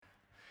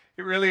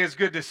It really is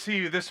good to see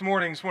you. This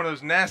morning's one of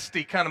those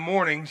nasty kind of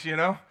mornings,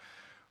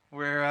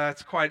 where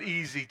it's quite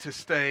easy to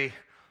stay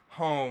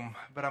home.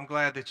 But I'm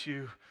glad that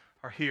you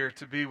are here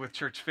to be with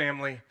church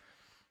family,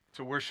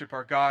 to worship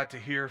our God, to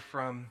hear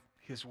from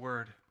His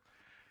Word.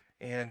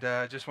 And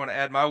I just want to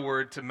add my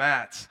word to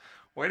Matt's.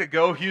 Way to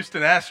go,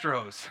 Houston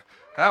Astros.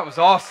 That was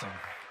awesome.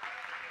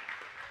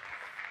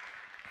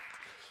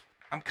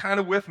 I'm kind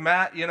of with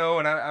Matt, and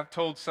I've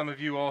told some of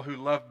you all who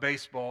love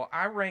baseball,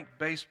 I rank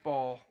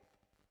baseball.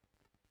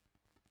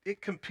 It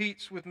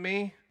competes with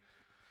me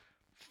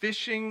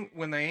fishing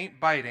when they ain't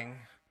biting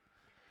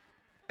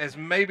as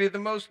maybe the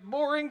most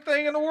boring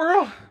thing in the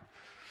world.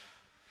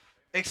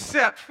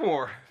 Except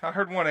for, I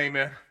heard one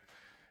amen,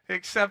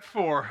 except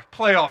for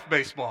playoff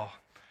baseball.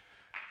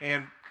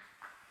 And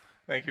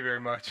thank you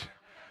very much.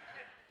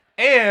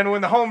 And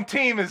when the home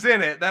team is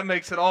in it, that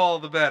makes it all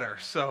the better.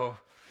 So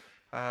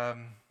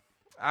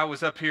I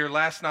was up here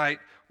last night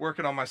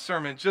working on my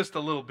sermon just a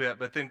little bit,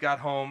 but then got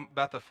home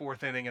about the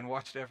fourth inning and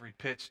watched every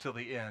pitch till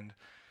the end,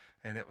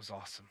 and it was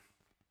awesome.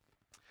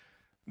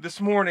 This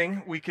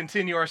morning, we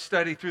continue our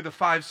study through the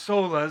 5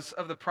 solas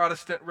of the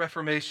Protestant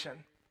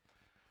Reformation.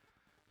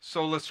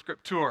 Sola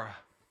Scriptura,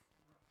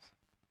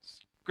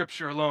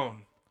 Scripture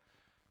alone,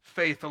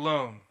 faith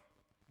alone,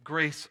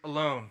 grace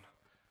alone.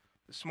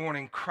 This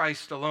morning,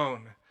 Christ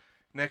alone.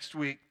 Next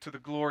week, to the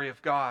glory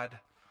of God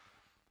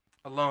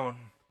alone.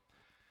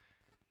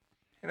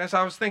 And as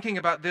I was thinking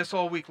about this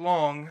all week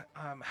long,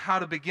 how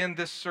to begin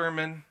this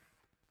sermon,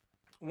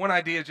 one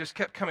idea just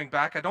kept coming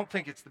back. I don't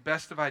think it's the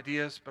best of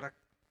ideas, but I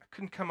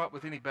couldn't come up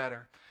with any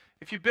better.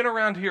 If you've been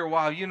around here a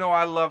while, you know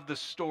I love the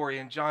story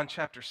in John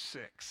chapter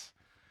 6,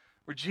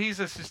 where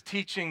Jesus is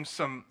teaching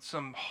some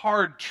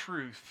hard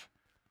truth,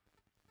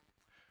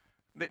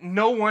 that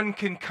no one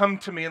can come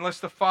to me unless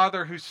the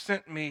Father who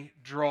sent me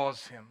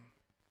draws him.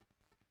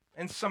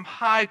 And some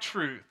high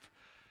truth,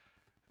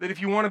 that if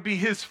you want to be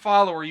His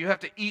follower, you have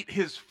to eat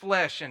His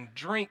flesh and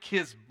drink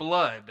His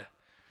blood.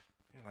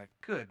 You're like,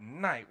 good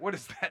night, what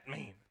does that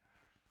mean?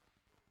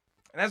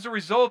 And as a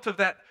result of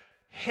that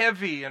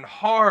heavy and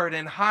hard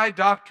and high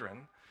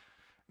doctrine,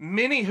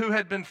 many who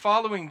had been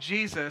following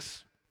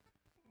Jesus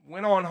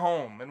went on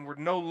home and were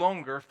no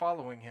longer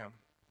following Him.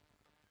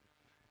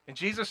 And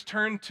Jesus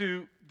turned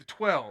to the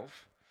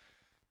 12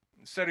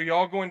 and said, "Are you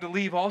all going to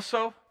leave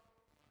also?"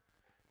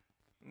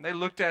 And they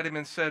looked at Him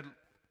and said,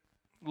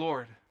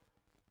 "Lord,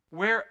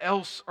 where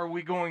else are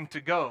we going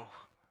to go?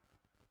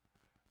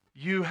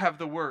 You have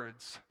the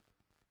words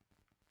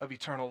of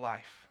eternal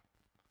life."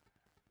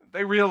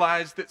 They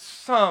realized that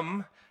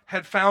some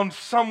had found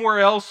somewhere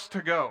else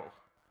to go.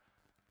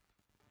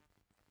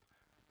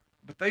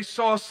 But they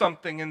saw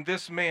something in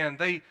this man.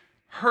 They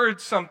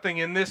heard something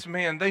in this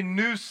man. They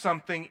knew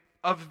something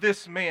of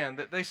this man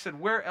that they said,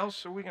 where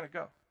else are we going to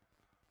go?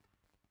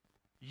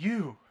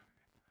 You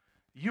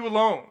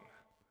alone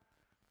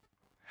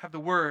have the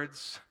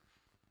words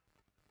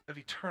of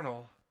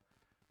eternal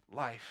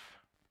life.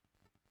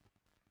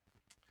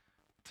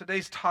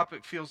 Today's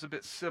topic feels a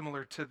bit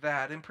similar to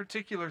that, in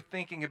particular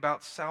thinking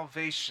about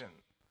salvation.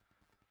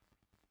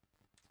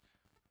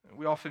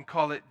 We often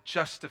call it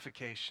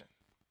justification.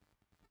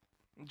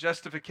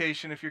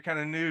 Justification, if you're kind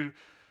of new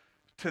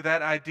to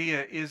that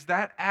idea, is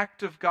that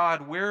act of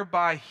God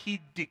whereby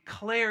He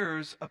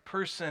declares a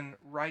person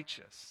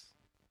righteous.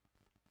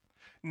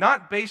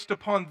 Not based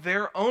upon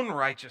their own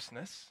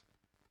righteousness,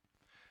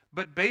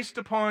 but based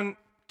upon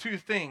 2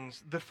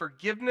 things: the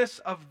forgiveness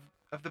of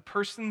the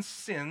person's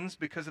sins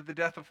because of the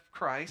death of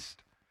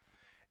Christ,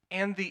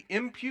 and the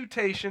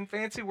imputation,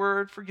 fancy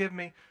word, forgive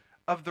me,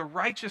 of the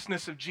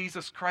righteousness of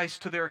Jesus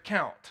Christ to their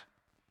account.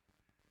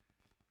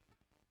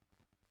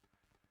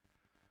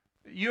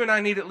 You and I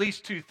need at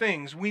least 2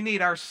 things. We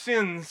need our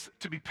sins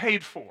to be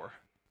paid for,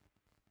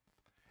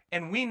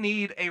 and we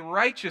need a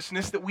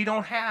righteousness that we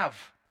don't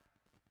have.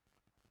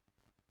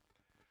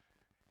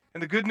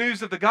 And the good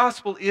news of the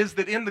gospel is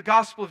that in the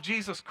gospel of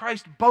Jesus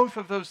Christ, both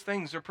of those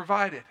things are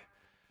provided.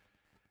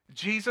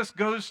 Jesus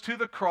goes to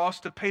the cross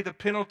to pay the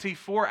penalty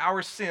for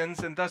our sins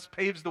and thus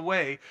paves the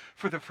way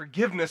for the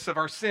forgiveness of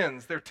our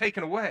sins. They're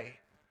taken away.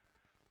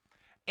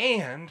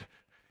 And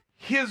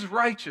His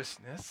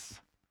righteousness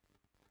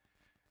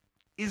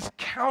is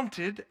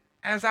counted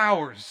as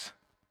ours.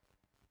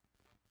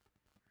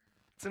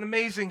 It's an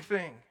amazing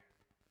thing.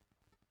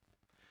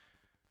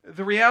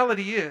 The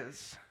reality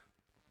is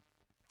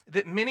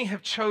that many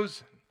have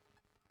chosen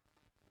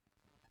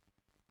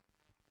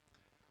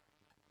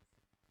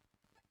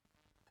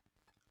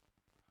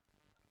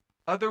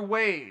other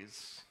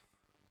ways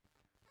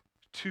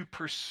to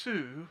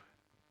pursue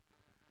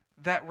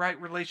that right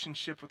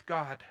relationship with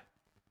God.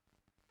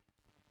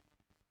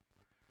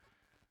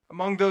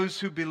 Among those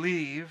who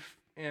believe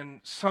in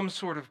some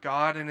sort of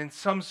God and in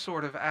some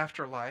sort of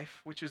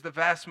afterlife, which is the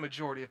vast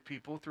majority of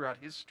people throughout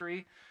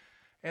history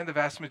and the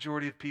vast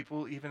majority of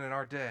people even in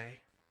our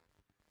day,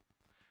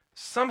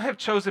 some have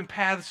chosen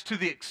paths to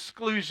the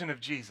exclusion of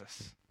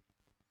Jesus.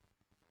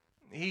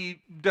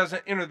 He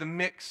doesn't enter the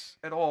mix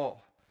at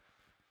all.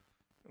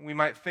 We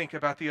might think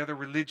about the other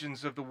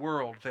religions of the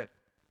world that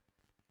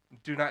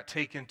do not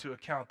take into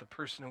account the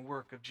person and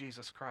work of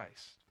Jesus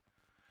Christ.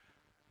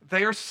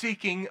 They are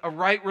seeking a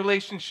right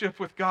relationship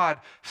with God,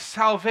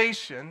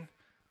 salvation,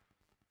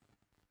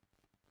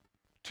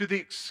 to the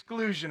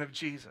exclusion of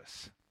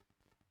Jesus.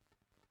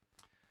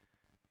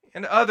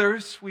 And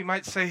others, we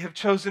might say, have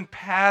chosen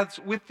paths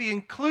with the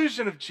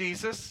inclusion of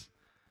Jesus,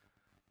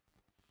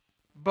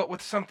 but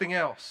with something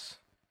else.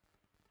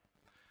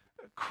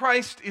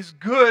 Christ is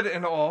good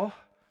and all,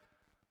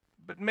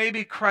 but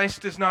maybe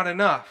Christ is not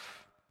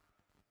enough.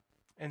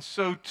 And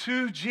so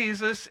to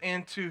Jesus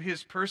and to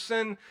his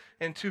person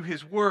and to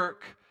his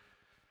work,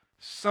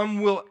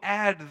 some will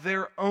add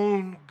their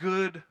own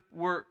good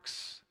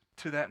works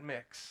to that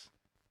mix.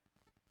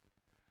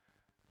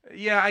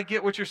 Yeah, I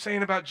get what you're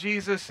saying about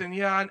Jesus, and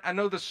yeah, I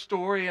know the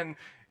story, and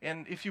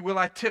if you will,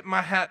 I tip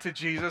my hat to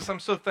Jesus. I'm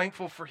so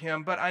thankful for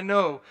him, but I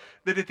know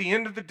that at the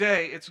end of the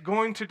day, it's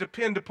going to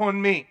depend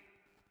upon me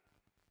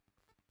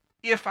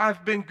if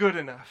I've been good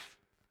enough,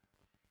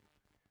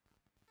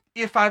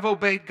 if I've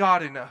obeyed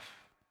God enough,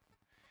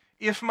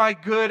 if my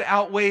good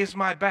outweighs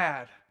my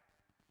bad.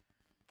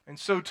 And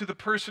so to the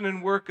person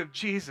and work of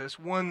Jesus,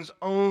 one's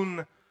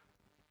own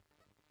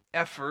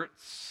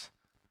efforts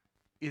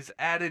is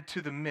added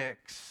to the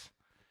mix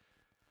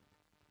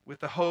with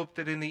the hope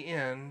that in the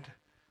end,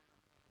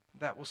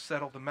 that will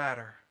settle the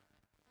matter.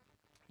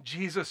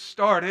 Jesus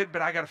started,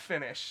 but I got to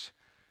finish.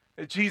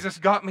 Jesus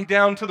got me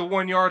down to the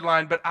 1-yard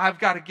line, but I've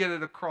got to get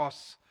it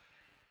across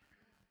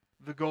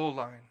the goal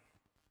line.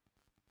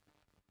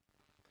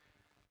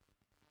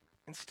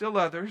 And still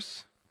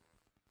others,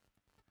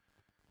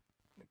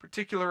 in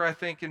particular, I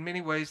think in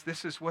many ways,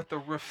 this is what the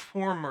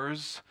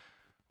reformers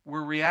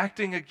were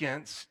reacting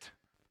against,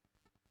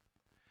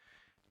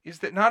 is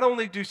that not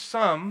only do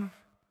some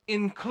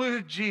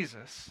include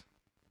Jesus,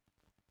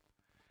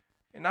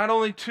 and not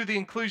only to the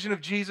inclusion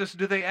of Jesus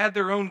do they add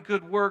their own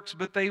good works,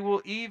 but they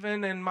will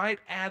even and might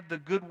add the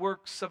good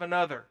works of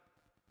another.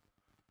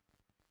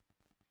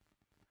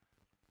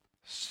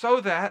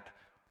 So that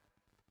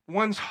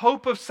one's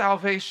hope of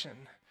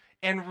salvation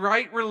and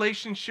right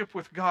relationship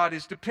with God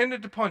is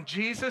dependent upon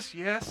Jesus,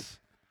 yes,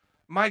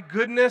 my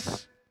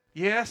goodness,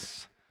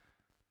 yes,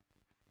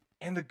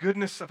 and the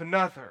goodness of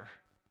another.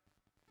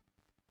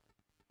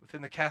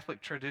 Within the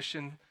Catholic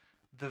tradition,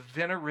 the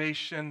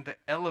veneration, the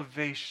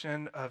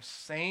elevation of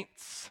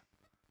saints,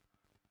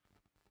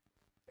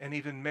 and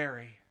even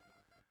Mary,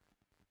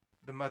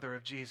 the mother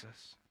of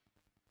Jesus.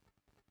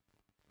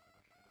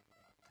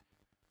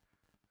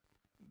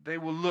 They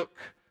will look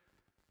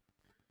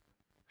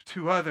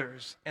to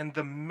others and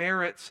the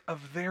merits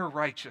of their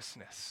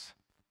righteousness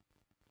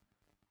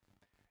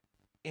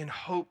in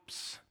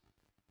hopes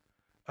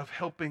of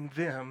helping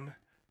them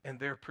in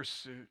their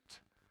pursuit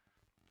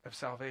of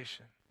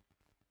salvation.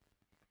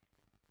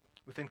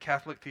 Within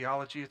Catholic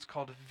theology, it's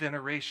called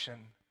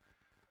veneration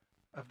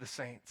of the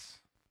saints.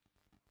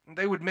 And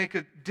they would make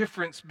a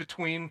difference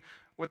between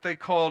what they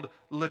called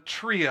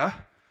latria,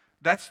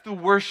 that's the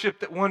worship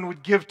that one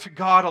would give to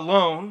God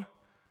alone,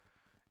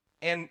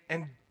 and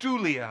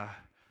dulia,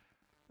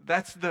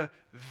 that's the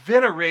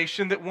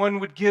veneration that one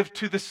would give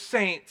to the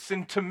saints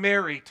and to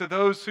Mary, to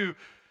those who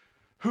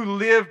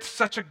lived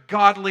such a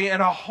godly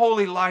and a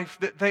holy life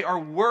that they are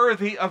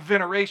worthy of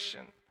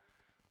veneration.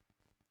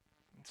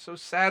 So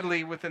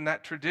sadly, within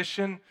that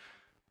tradition,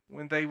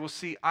 when they will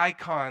see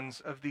icons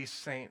of these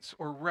saints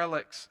or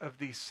relics of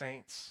these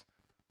saints,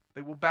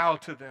 they will bow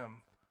to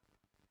them,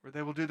 or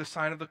they will do the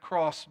sign of the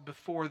cross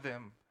before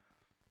them,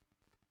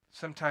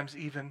 sometimes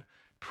even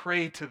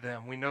pray to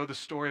them. We know the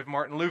story of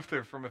Martin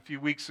Luther from a few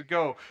weeks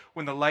ago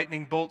when the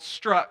lightning bolt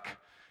struck.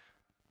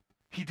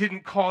 He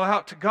didn't call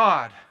out to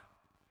God.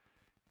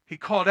 He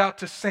called out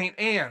to Saint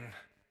Anne.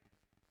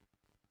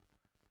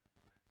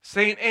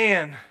 Saint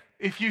Anne,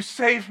 if you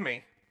save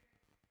me,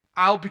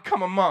 I'll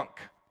become a monk.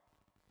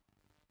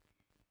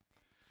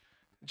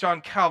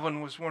 John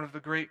Calvin was one of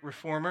the great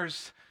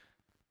reformers.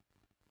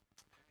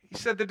 He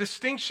said the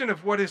distinction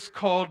of what is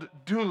called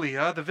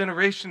dulia, the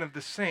veneration of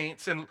the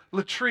saints, and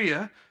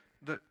latria,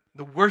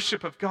 the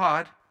worship of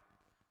God,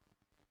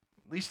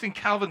 at least in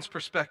Calvin's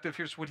perspective,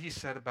 here's what he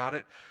said about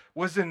it,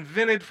 was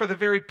invented for the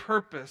very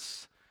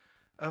purpose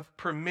of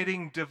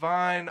permitting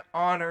divine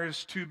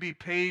honors to be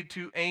paid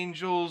to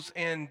angels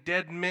and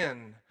dead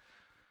men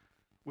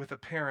with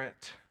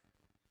apparent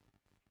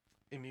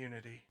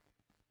immunity.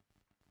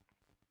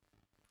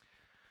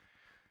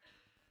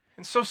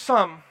 And so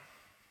some,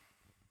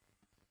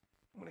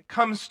 when it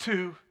comes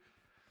to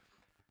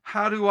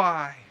how do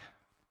I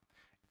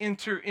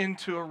enter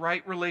into a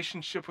right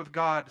relationship with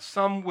God,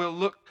 some will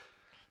look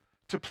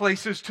to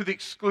places to the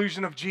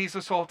exclusion of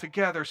Jesus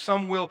altogether.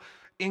 Some will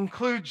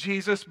include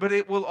Jesus, but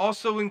it will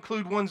also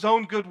include one's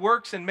own good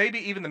works and maybe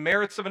even the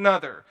merits of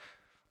another.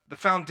 The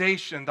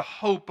foundation, the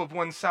hope of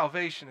one's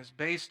salvation is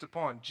based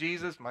upon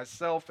Jesus,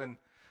 myself, and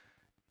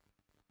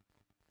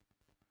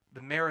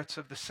the merits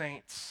of the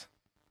saints.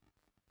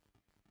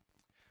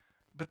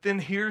 But then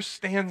here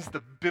stands the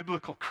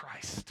biblical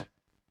Christ,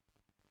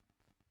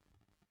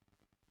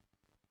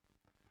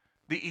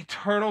 the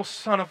eternal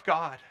Son of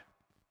God,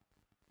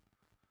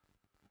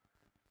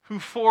 who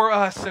for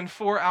us and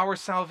for our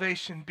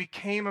salvation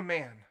became a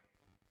man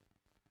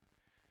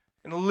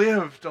and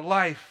lived a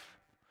life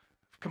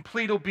of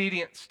complete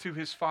obedience to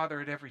his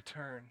Father at every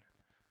turn,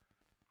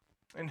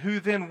 and who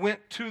then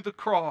went to the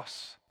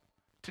cross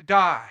to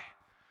die,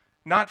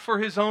 not for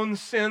his own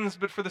sins,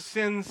 but for the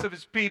sins of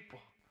his people,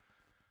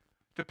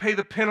 to pay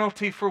the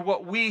penalty for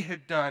what we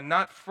had done,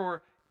 not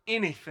for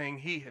anything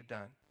he had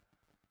done,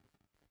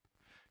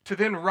 to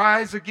then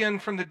rise again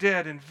from the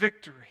dead in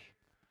victory,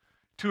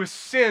 to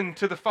ascend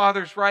to the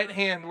Father's right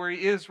hand where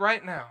he is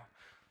right now,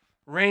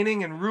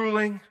 reigning and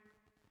ruling,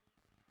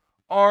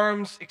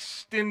 arms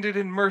extended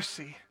in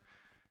mercy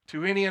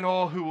to any and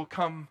all who will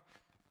come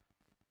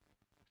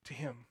to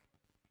him.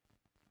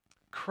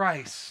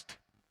 Christ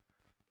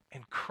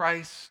and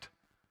Christ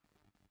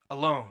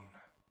alone.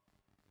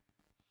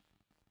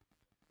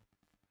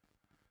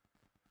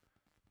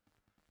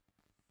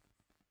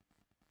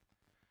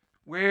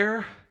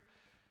 Where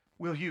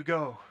will you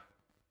go?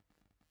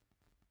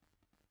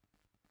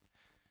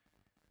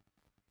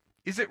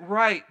 Is it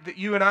right that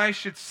you and I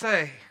should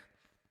say,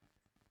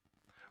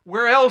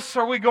 where else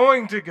are we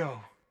going to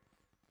go?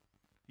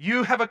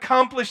 You have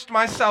accomplished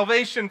my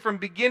salvation from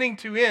beginning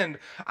to end.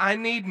 I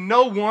need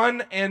no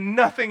one and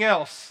nothing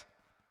else.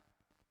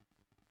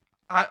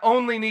 I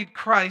only need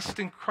Christ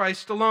and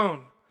Christ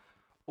alone.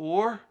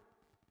 Or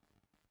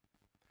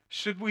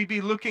should we be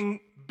looking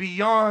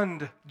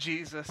beyond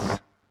Jesus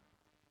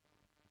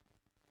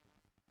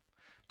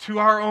to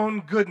our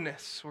own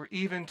goodness, or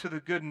even to the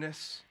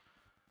goodness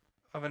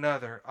of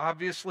another?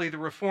 Obviously, the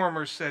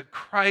Reformers said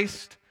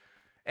Christ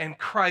and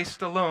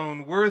Christ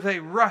alone. Were they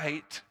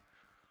right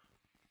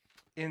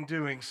in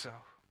doing so?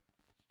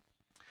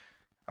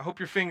 I hope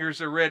your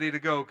fingers are ready to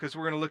go, because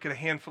we're going to look at a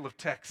handful of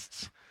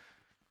texts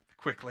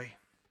quickly.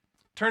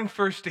 Turn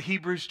first to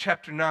Hebrews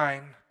chapter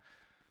 9.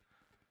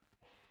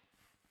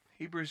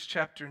 Hebrews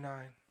chapter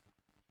 9.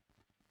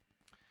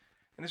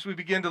 And as we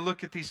begin to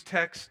look at these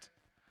texts,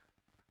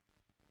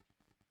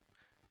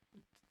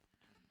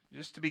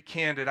 just to be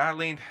candid, I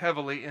leaned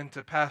heavily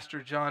into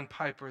Pastor John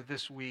Piper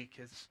this week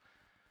as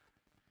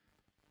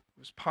I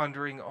was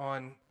pondering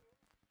on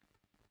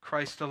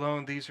Christ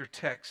alone. These are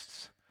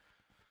texts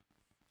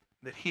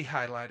that he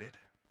highlighted.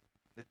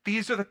 That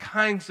these are the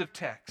kinds of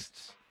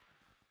texts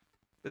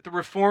that the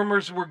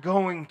Reformers were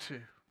going to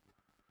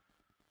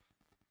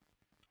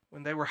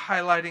when they were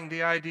highlighting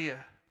the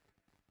idea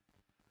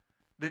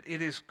that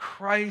it is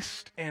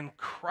Christ and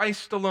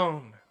Christ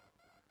alone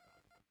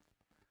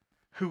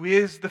who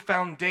is the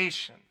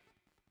foundation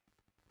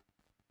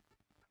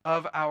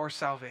of our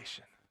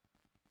salvation.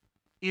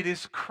 It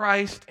is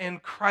Christ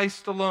and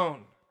Christ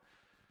alone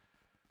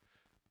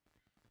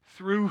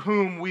through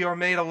whom we are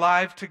made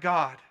alive to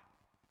God,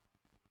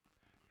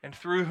 and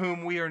through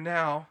whom we are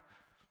now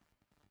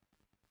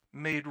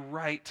made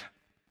right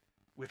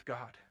with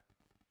God.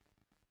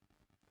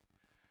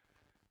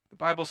 The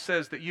Bible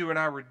says that you and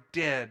I were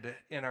dead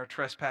in our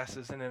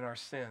trespasses and in our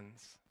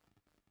sins,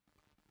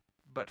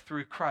 but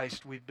through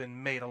Christ we've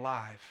been made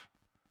alive.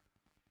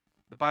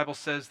 The Bible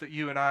says that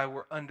you and I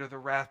were under the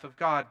wrath of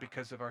God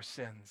because of our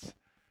sins,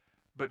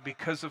 but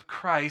because of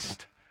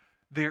Christ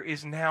there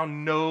is now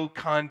no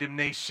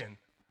condemnation.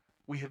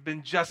 We have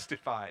been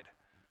justified,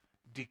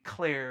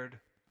 declared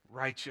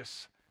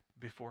righteous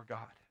before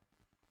God.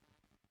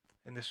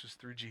 And this was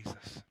through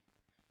Jesus.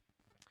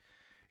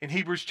 In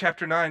Hebrews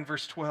chapter 9,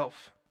 verse 12,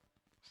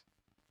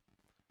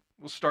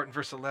 we'll start in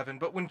verse 11.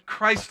 But when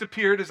Christ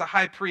appeared as a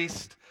high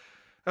priest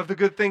of the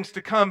good things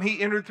to come,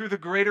 he entered through the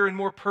greater and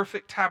more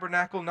perfect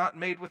tabernacle, not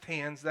made with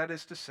hands, that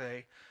is to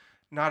say,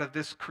 not of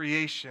this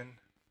creation,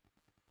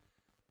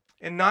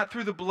 and not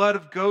through the blood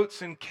of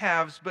goats and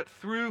calves, but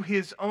through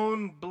his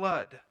own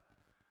blood.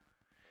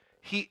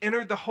 He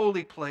entered the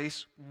holy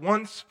place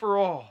once for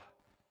all,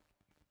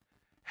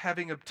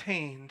 having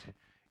obtained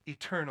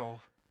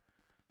eternal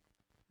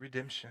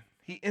redemption.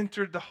 He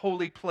entered the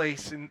holy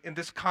place. In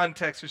this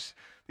context,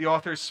 the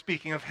author is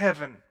speaking of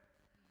heaven.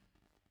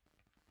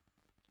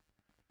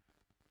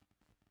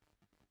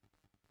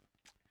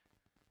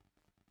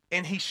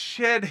 And he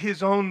shed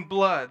his own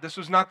blood. This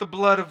was not the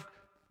blood of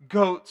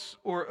goats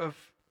or of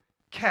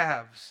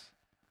calves.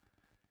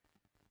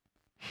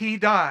 He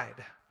died,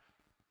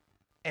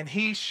 and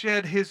he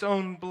shed his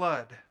own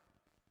blood.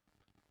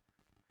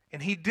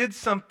 And he did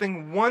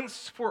something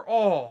once for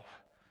all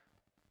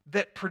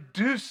that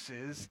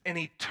produces an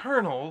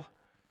eternal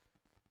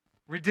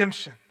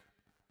redemption.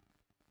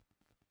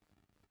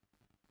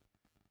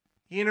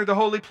 He entered the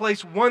holy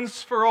place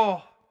once for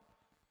all,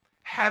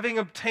 having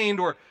obtained,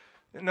 or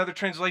another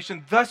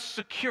translation, thus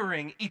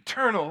securing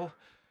eternal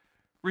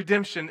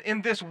redemption.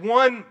 In this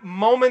one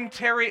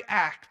momentary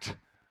act,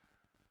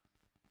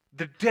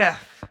 the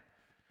death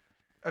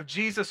of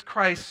Jesus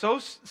Christ,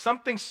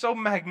 something so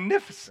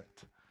magnificent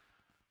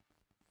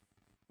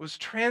was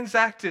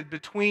transacted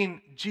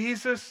between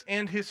Jesus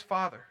and his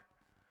Father.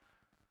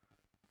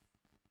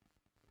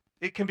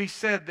 It can be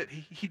said that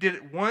he did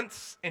it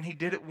once, and he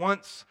did it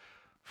once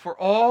for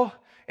all,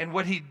 and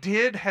what he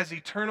did has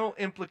eternal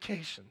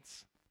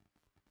implications.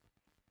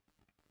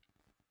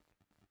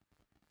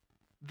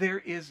 there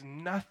is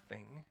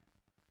nothing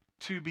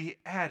to be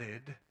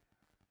added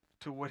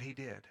to what he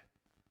did.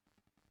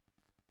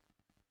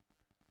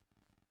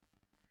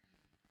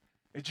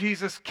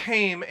 Jesus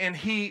came and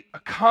he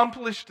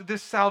accomplished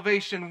this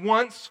salvation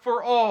once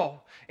for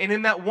all. And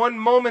in that one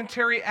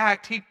momentary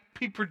act, he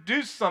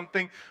produced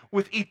something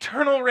with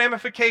eternal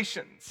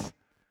ramifications.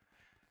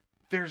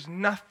 There's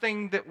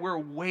nothing that we're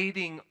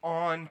waiting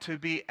on to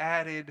be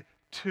added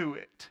to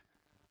it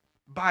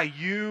by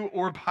you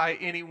or by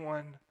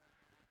anyone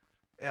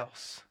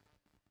else.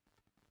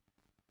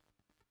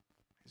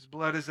 His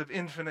blood is of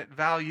infinite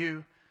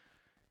value,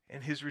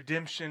 and his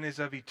redemption is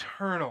of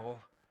eternal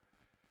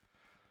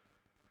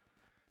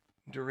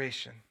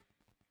duration.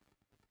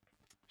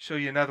 Show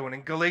you another one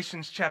in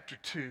Galatians chapter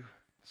 2.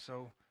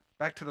 So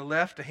back to the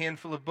left, a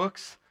handful of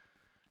books.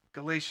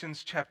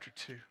 Galatians chapter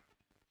 2.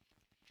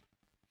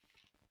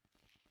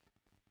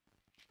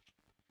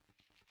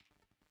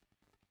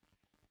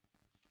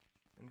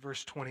 In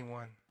verse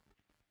 21.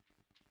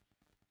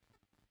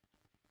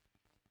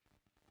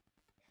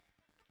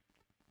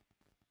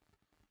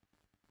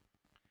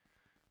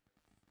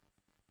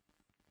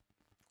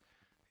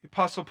 The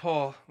Apostle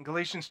Paul, in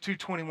Galatians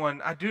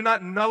 2:21, I do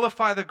not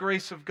nullify the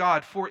grace of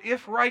God, for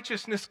if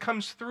righteousness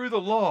comes through the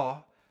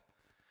law,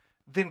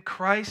 then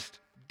Christ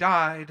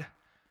died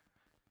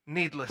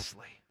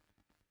needlessly.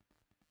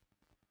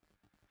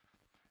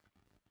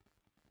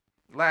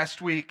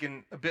 Last week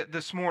and a bit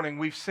this morning,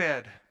 we've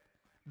said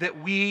that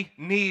we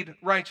need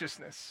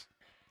righteousness,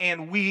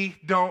 and we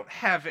don't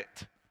have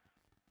it.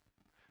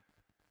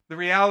 The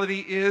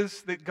reality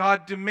is that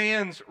God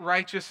demands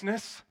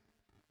righteousness,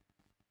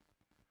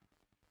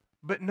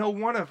 but no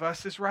one of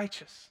us is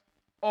righteous.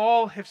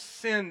 All have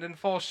sinned and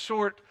fall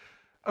short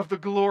of the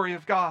glory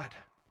of God.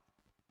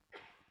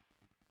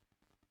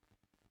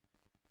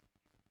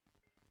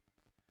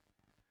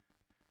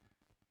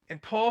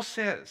 And Paul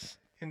says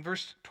in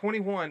verse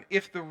 21,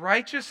 if the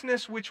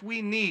righteousness which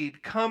we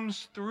need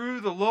comes through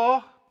the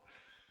law,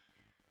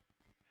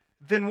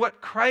 then what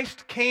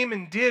Christ came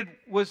and did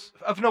was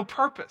of no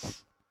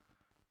purpose.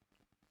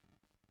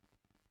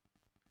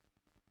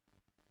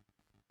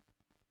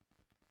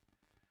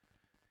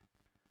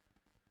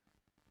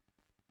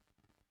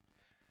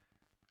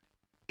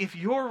 If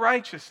your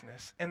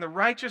righteousness and the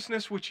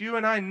righteousness which you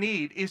and I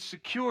need is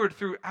secured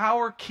through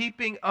our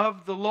keeping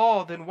of the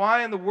law, then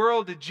why in the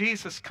world did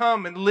Jesus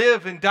come and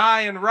live and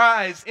die and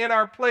rise in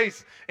our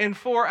place and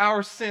for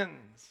our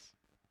sins?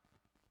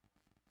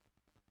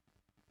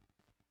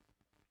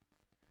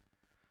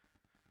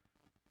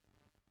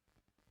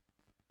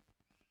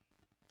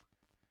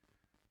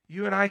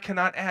 You and I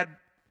cannot add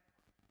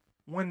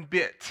one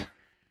bit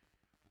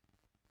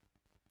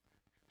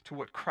to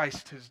what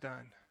Christ has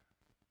done.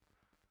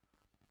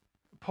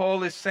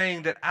 Paul is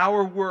saying that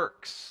our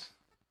works,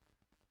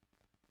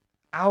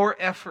 our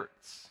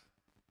efforts,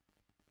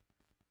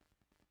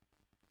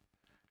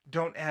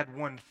 don't add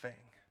one thing.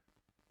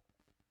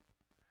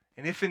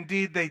 And if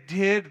indeed they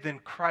did, then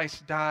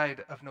Christ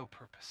died of no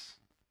purpose.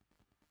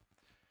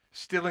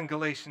 Still in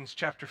Galatians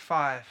chapter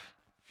 5,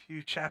 a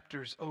few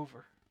chapters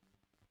over.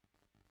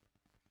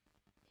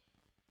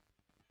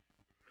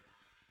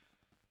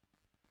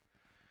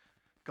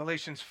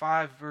 Galatians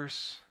 5,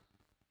 verse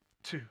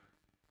 2.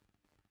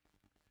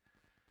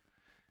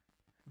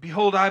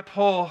 Behold, I,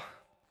 Paul,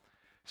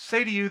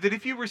 say to you that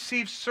if you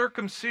receive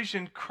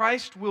circumcision,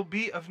 Christ will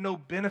be of no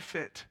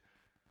benefit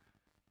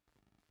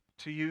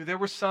to you. There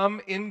were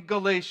some in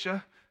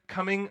Galatia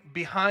coming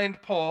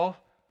behind Paul.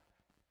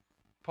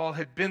 Paul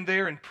had been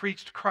there and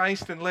preached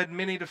Christ and led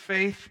many to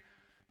faith,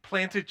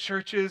 planted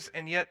churches,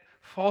 and yet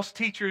false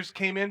teachers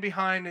came in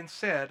behind and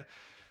said,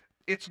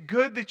 it's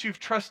good that you've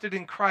trusted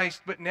in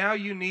Christ, but now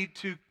you need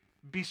to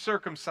be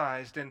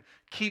circumcised and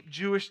keep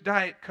Jewish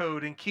diet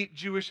code and keep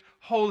Jewish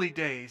holy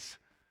days.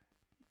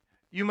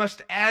 You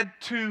must add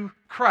to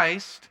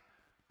Christ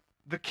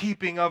the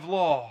keeping of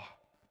law.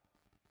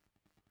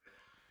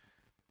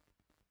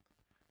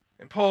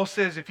 And Paul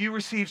says, if you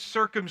receive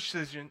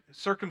circumcision,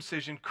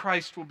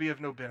 Christ will be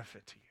of no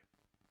benefit to you.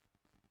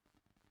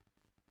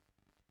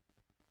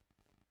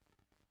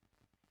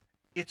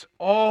 It's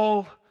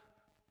all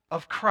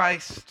of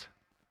Christ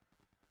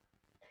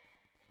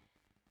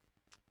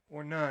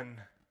or none.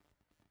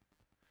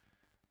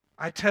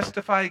 I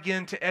testify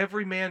again to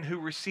every man who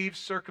receives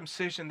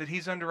circumcision that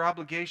he's under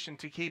obligation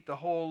to keep the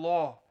whole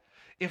law.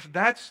 If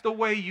that's the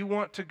way you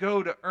want to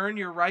go to earn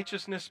your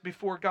righteousness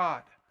before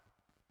God,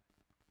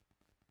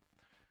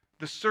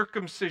 the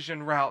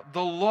circumcision route,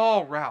 the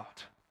law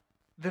route,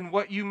 then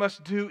what you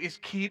must do is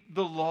keep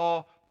the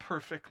law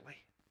perfectly.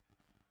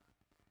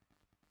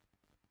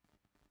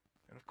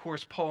 And of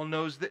course, Paul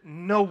knows that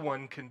no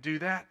one can do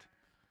that.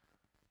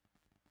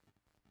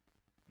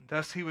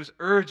 Thus, he was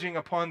urging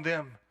upon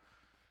them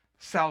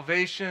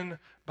salvation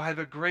by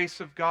the grace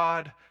of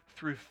God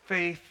through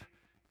faith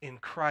in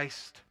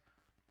Christ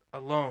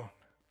alone,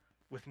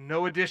 with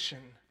no addition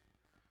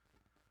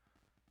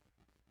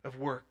of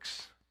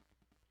works.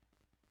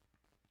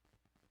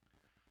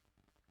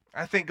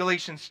 I think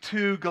Galatians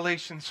 2,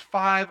 Galatians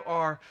 5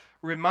 are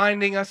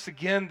reminding us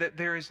again that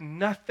there is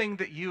nothing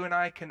that you and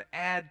I can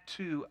add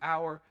to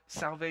our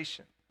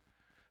salvation.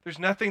 There's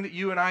nothing that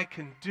you and I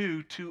can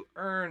do to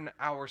earn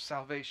our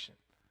salvation.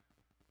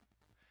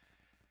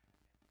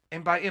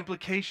 And by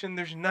implication,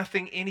 there's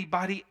nothing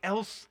anybody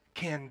else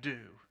can do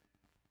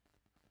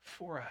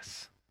for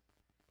us.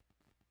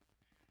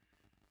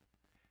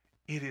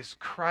 It is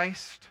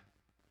Christ,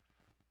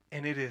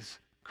 and it is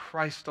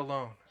Christ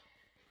alone.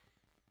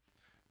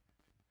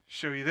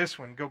 Show you this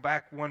one. Go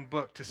back one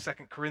book to 2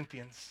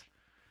 Corinthians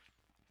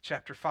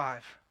chapter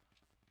 5.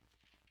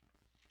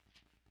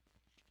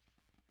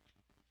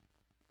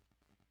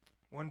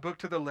 One book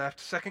to the left,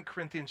 2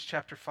 Corinthians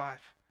chapter 5.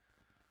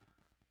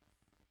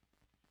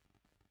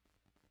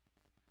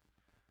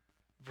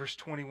 Verse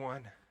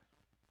 21.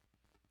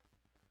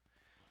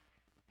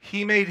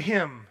 He made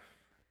him,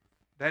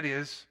 that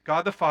is,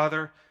 God the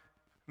Father,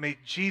 made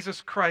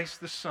Jesus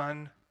Christ the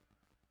Son,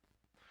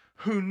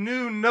 who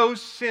knew no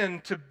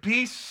sin, to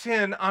be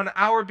sin on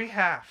our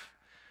behalf,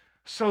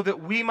 so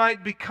that we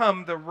might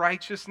become the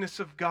righteousness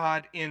of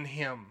God in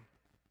him.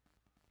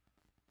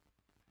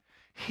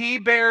 He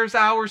bears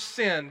our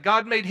sin.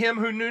 God made him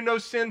who knew no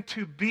sin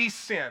to be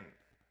sin.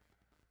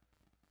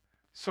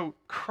 So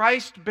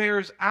Christ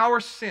bears our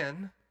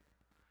sin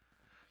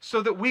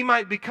so that we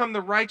might become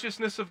the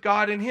righteousness of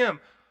God in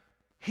him.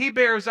 He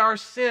bears our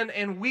sin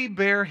and we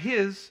bear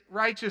his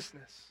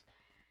righteousness.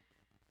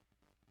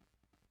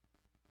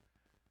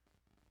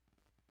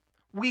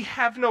 We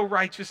have no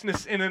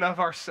righteousness in and of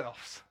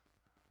ourselves.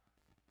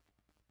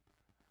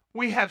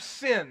 We have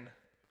sin.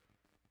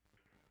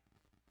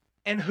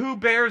 And who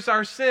bears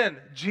our sin?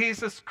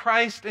 Jesus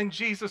Christ and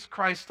Jesus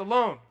Christ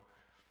alone.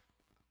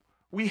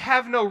 We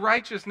have no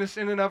righteousness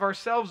in and of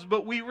ourselves,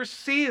 but we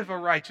receive a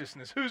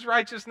righteousness. Whose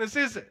righteousness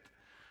is it?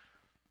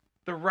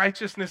 The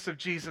righteousness of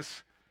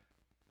Jesus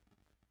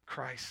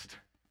Christ.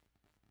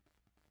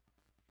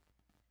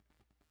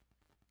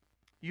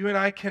 You and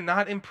I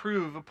cannot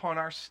improve upon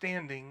our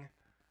standing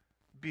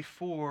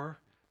before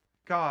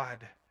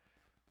God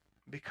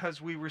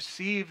because we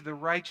receive the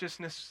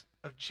righteousness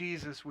of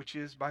Jesus, which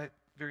is by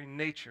very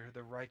nature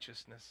the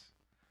righteousness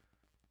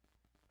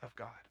of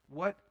God.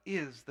 What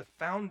is the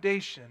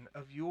foundation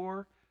of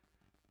your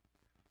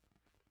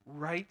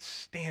right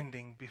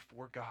standing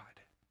before God?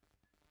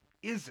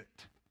 Is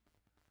it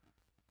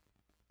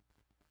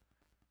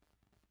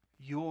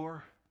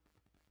your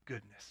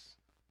goodness?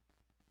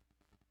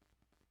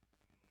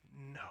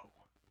 No.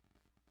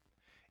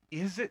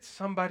 Is it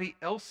somebody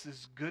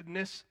else's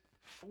goodness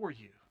for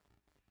you?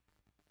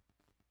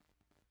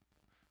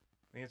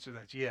 The answer to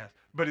that is yes,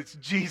 but it's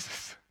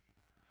Jesus.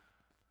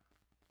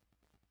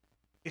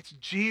 It's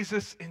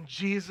Jesus and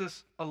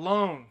Jesus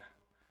alone.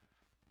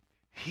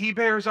 He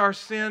bears our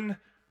sin.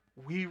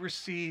 We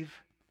receive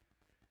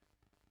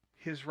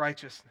his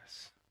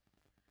righteousness.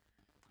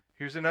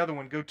 Here's another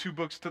one. Go 2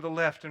 books to the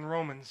left in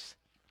Romans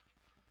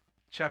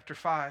chapter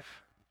 5.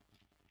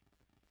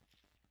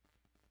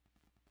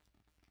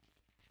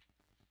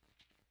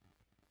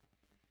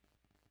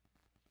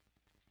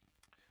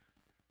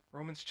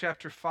 Romans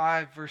chapter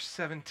 5, verse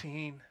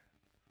 17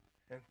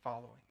 and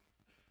following.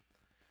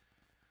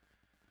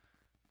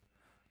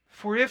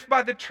 For if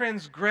by the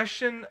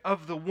transgression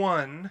of the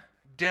one,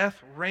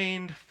 death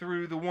reigned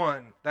through the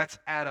one. That's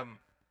Adam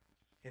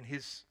in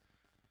his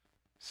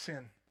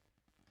sin.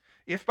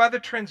 If by the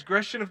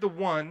transgression of the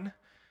one,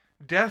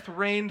 death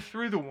reigned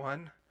through the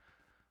one,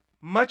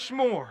 much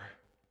more,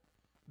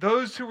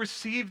 those who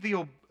receive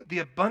the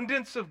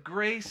abundance of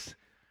grace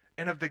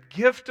and of the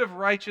gift of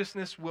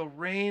righteousness will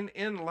reign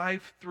in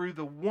life through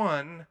the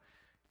one,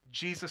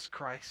 Jesus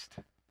Christ.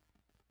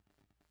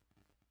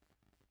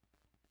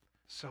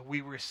 So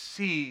we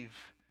receive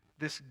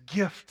this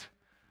gift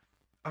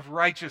of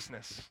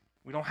righteousness.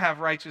 We don't have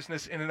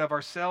righteousness in and of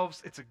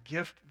ourselves. It's a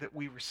gift that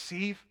we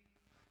receive.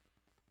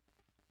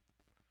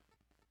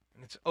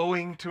 And it's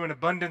owing to an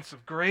abundance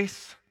of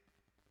grace.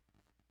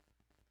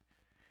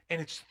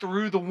 And it's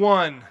through the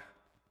one,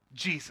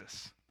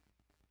 Jesus.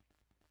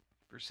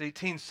 Verse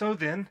 18, so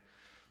then,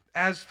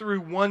 as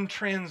through one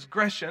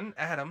transgression,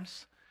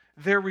 Adam's,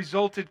 there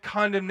resulted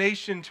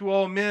condemnation to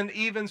all men,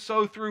 even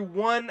so through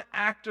one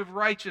act of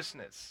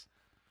righteousness.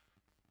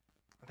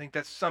 I think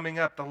that's summing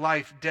up the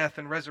life, death,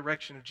 and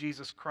resurrection of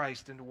Jesus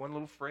Christ into one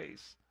little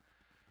phrase.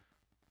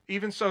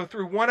 Even so,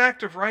 through one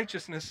act of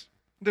righteousness,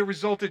 there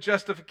resulted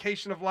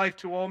justification of life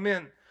to all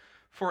men.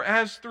 For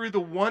as through the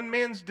one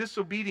man's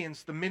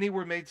disobedience the many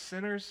were made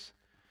sinners,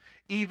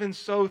 even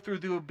so through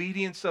the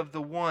obedience of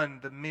the one,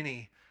 the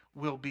many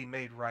will be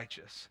made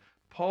righteous.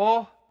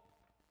 Paul,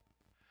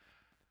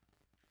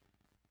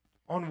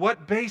 on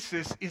what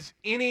basis is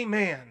any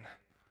man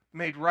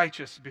made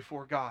righteous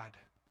before God?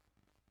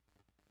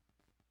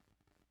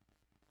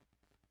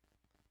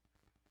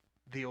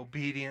 The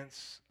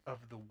obedience of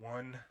the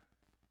one,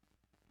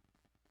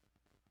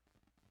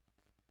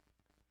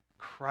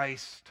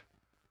 Christ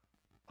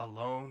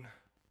alone.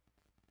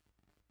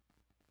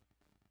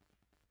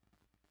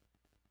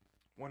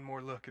 One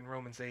more look in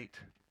Romans 8.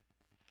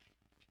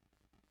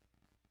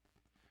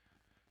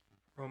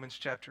 Romans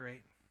chapter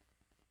 8.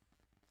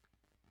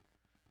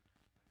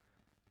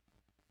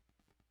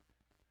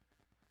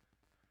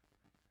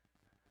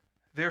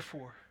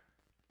 Therefore,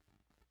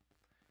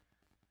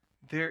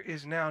 there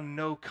is now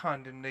no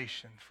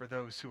condemnation for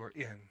those who are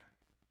in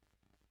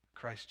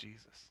Christ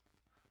Jesus.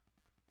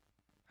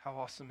 How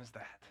awesome is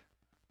that?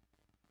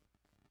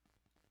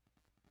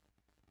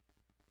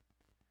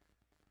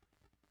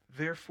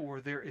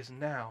 Therefore, there is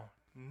now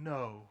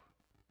no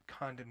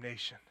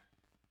condemnation.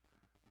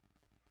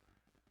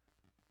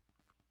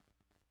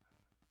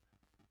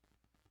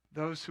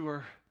 Those who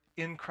are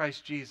in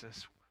Christ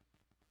Jesus,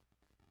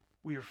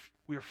 we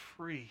are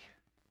free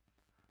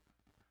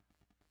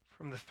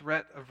from the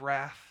threat of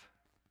wrath,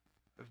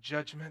 of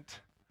judgment,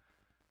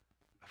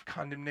 of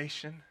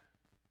condemnation.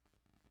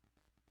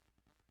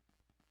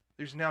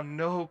 There's now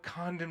no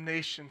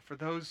condemnation for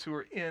those who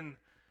are in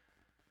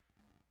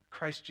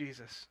Christ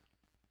Jesus.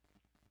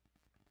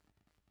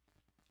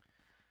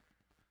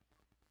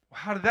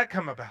 Well, how did that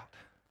come about?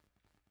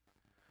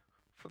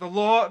 For the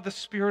law of the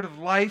Spirit of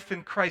life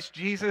in Christ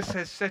Jesus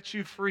has set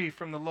you free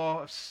from the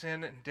law of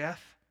sin and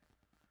death.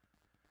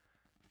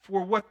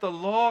 For what the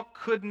law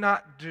could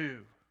not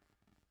do,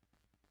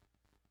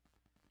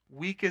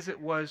 weak as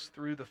it was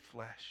through the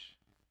flesh.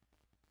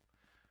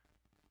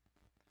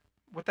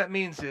 What that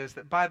means is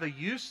that by the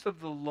use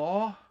of the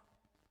law,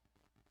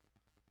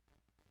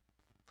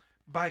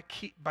 by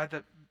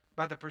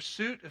the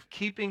pursuit of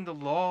keeping the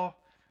law,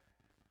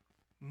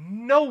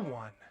 no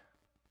one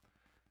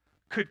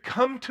could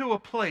come to a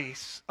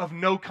place of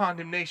no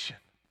condemnation.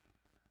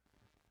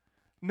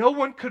 No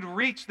one could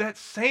reach that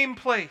same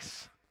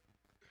place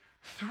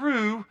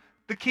through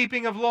the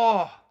keeping of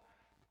law,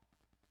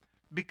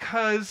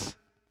 because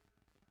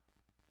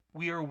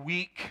we are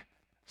weak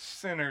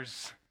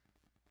sinners.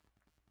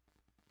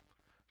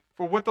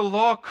 For what the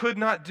law could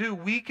not do,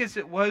 weak as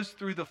it was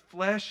through the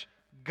flesh,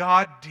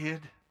 God did.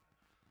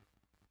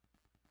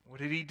 What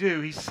did He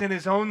do? He sent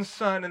His own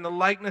Son in the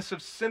likeness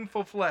of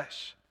sinful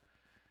flesh.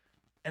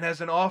 And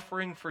as an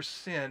offering for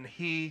sin,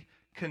 He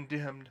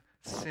condemned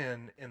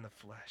sin in the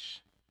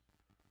flesh.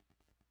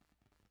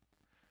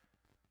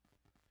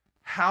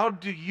 How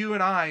do you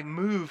and I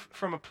move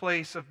from a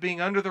place of being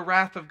under the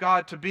wrath of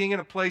God to being in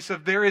a place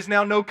of there is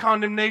now no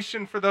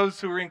condemnation for those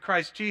who are in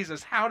Christ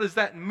Jesus? How does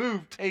that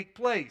move take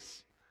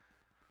place?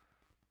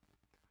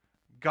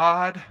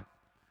 God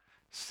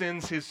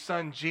sends His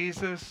Son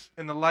Jesus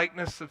in the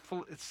likeness of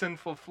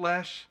sinful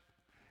flesh,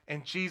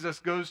 and Jesus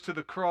goes to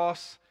the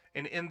cross,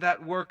 and in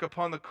that work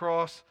upon the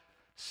cross,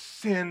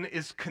 sin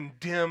is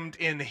condemned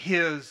in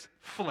His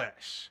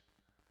flesh.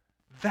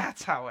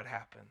 That's how it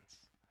happens.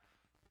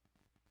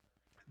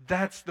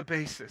 That's the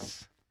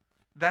basis.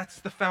 That's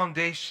the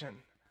foundation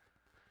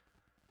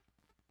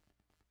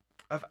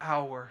of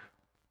our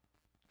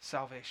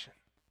salvation.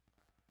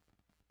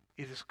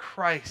 It is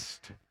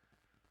Christ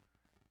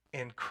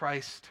and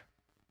Christ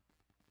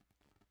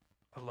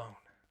alone.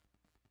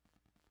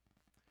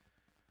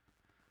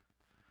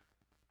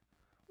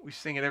 We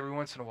sing it every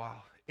once in a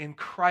while. In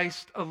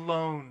Christ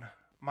alone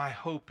my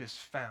hope is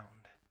found.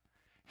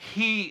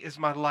 He is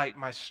my light,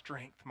 my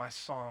strength, my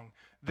song.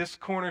 This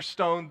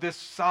cornerstone, this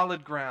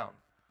solid ground.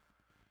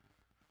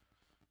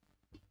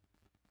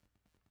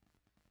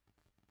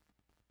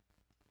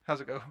 How's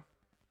it go?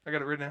 I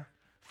got it written down.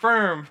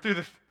 Firm through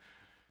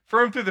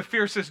the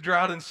fiercest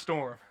drought and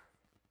storm.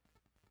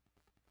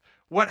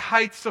 What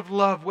heights of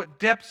love, what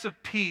depths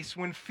of peace,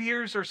 when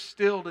fears are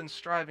stilled and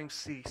striving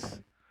cease.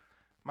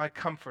 My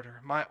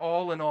comforter, my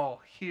all in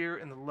all, here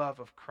in the love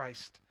of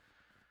Christ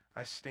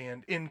I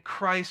stand. In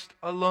Christ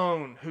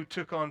alone, who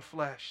took on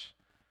flesh,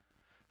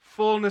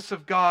 fullness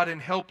of God and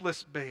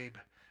helpless babe,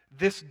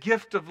 this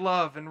gift of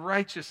love and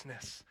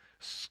righteousness,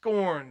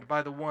 scorned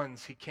by the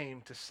ones He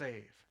came to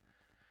save.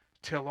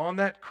 Till on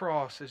that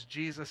cross, as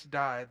Jesus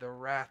died, the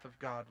wrath of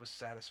God was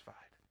satisfied.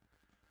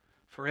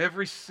 For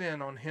every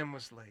sin on Him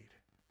was laid.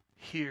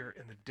 Here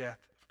in the death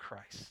of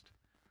Christ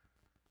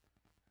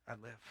I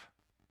live.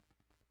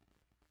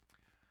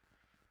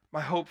 My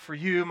hope for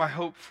you, my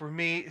hope for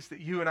me, is that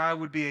you and I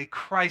would be a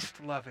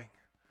Christ-loving,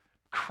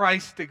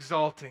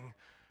 Christ-exalting,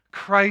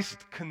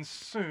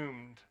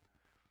 Christ-consumed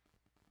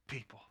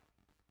people.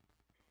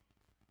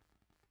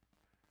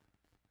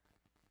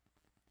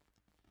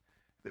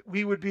 That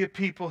we would be a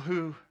people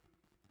who,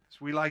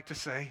 as we like to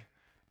say,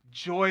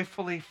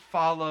 joyfully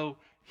follow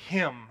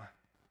Him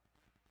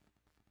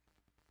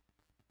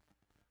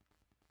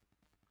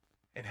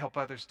and help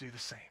others do the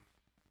same.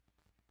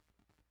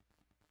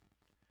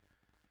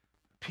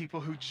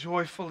 People who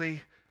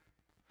joyfully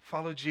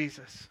follow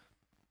Jesus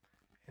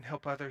and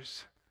help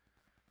others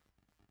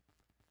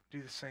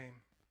do the same.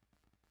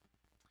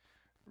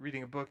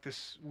 Reading a book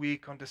this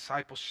week on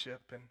discipleship,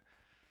 and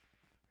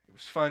it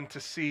was fun to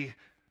see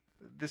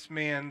this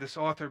man, this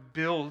author,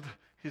 build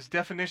his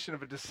definition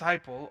of a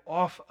disciple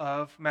off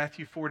of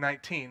Matthew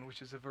 4:19,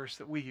 which is a verse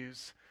that we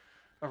use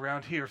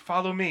around here.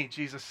 Follow me,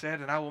 Jesus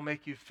said, and I will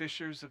make you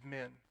fishers of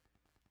men.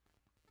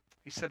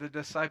 He said a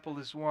disciple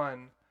is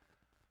one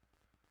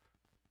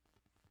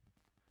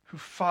who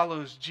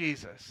follows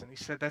Jesus. And he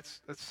said that's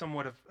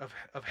somewhat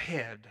of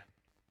head.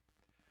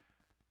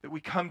 That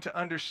we come to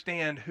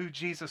understand who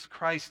Jesus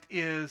Christ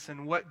is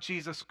and what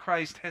Jesus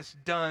Christ has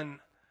done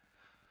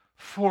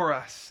for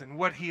us and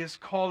what he is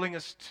calling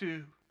us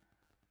to.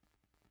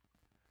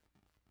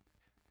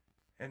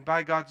 And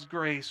by God's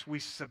grace, we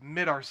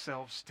submit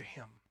ourselves to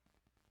him.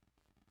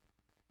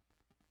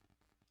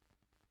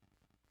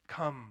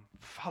 Come,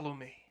 follow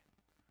me,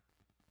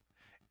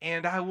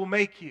 and I will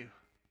make you.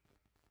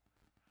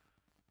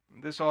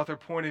 This author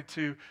pointed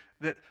to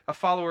that a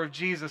follower of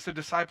Jesus, a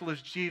disciple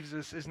of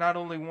Jesus, is not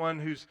only one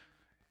who's,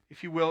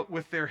 if you will,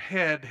 with their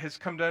head has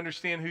come to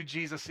understand who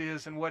Jesus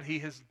is and what he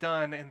has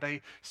done, and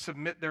they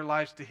submit their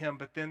lives to him,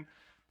 but then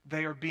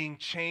they are being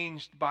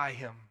changed by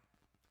him.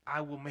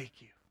 I will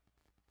make you.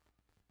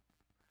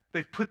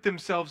 They've put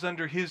themselves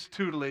under his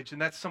tutelage,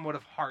 and that's somewhat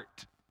of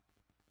heart.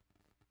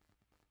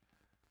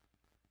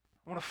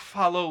 I want to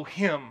follow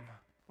him.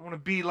 I want to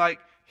be like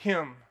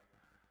him.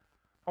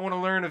 I want to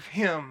learn of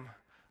him.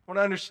 I want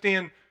to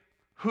understand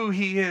who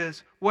he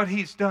is, what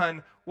he's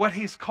done, what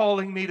he's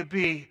calling me to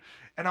be,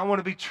 and I want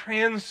to be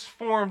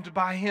transformed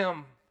by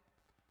him.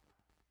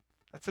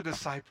 That's a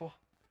disciple.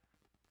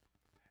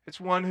 It's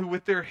one who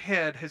with their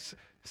head has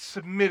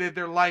submitted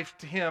their life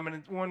to him, and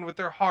it's one with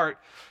their heart.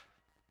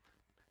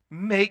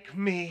 Make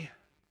me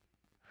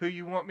who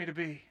you want me to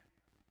be.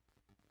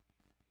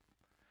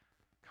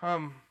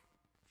 Come,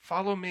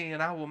 follow me,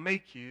 and I will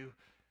make you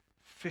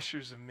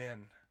fishers of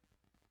men.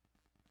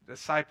 The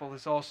disciple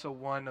is also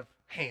one of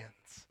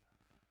hands.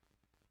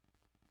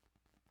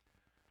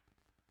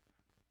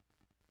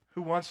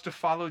 Who wants to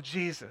follow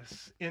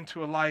Jesus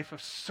into a life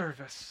of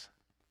service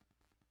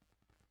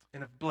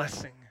and of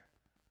blessing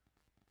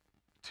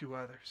to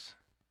others.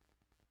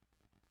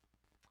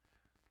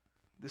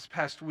 This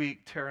past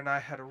week, Tara and I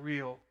had a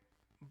real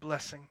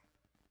blessing.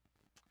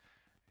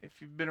 If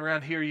you've been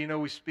around here, you know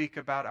we speak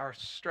about our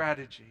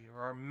strategy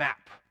or our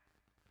map.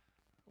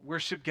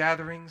 Worship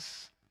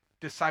gatherings,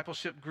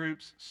 discipleship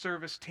groups,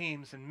 service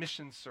teams, and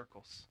mission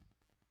circles.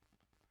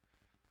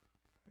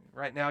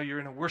 Right now, you're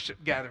in a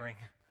worship gathering.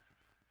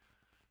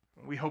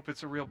 We hope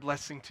it's a real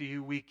blessing to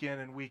you week in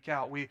and week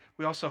out. We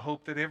also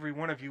hope that every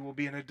one of you will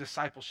be in a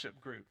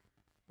discipleship group,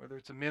 whether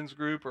it's a men's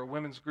group or a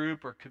women's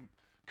group or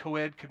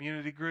co-ed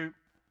community group.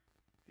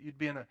 You'd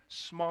be in a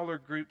smaller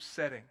group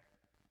setting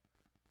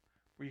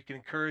where you can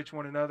encourage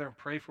one another and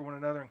pray for one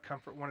another and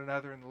comfort one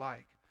another and the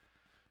like.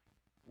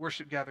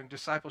 Worship gathering,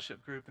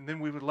 discipleship group, and then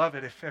we would love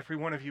it if every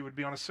one of you would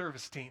be on a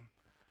service team.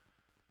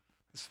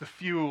 It's the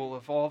fuel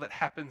of all that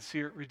happens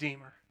here at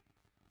Redeemer.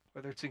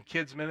 Whether it's in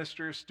kids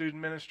ministry or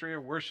student ministry or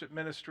worship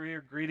ministry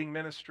or greeting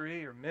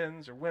ministry or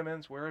men's or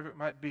women's, wherever it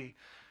might be,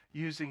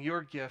 using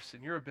your gifts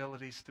and your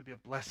abilities to be a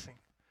blessing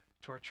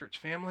to our church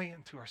family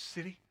and to our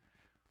city.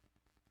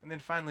 And then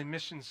finally,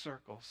 mission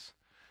circles.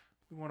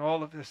 We want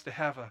all of this to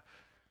have a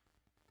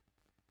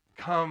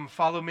come,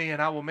 follow me, and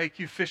I will make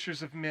you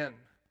fishers of men.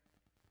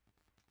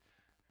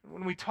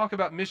 When we talk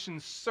about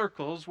mission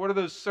circles, what are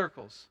those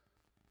circles?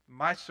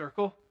 My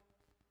circle,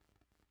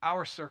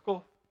 our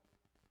circle,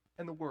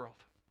 and the world.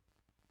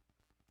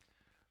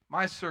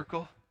 My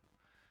circle,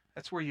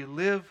 that's where you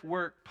live,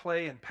 work,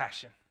 play, and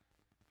passion.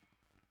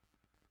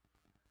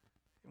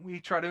 And we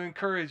try to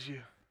encourage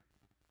you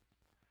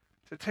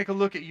to take a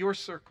look at your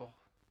circle,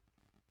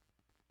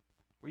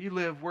 where you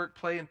live, work,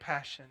 play, and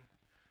passion,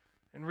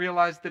 and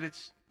realize that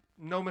it's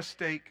no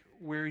mistake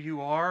where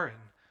you are and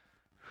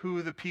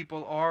who the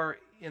people are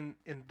in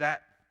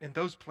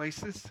those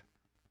places.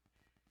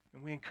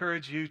 And we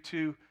encourage you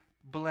to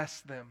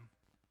bless them,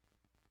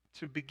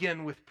 to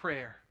begin with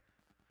prayer,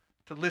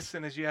 to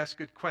listen as you ask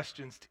good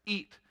questions, to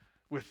eat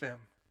with them,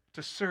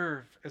 to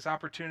serve as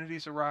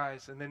opportunities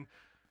arise, and then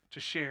to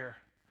share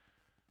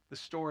the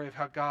story of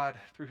how God,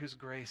 through his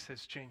grace,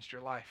 has changed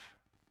your life.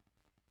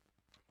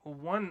 Well,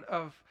 one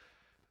of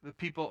the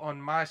people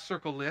on my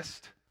circle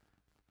list,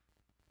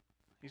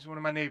 he's one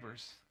of my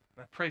neighbors,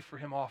 and I pray for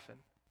him often.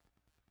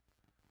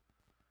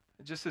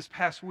 And just this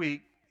past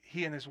week,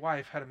 he and his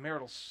wife had a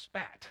marital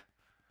spat,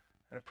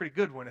 and a pretty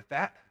good one at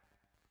that.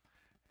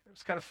 It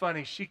was kind of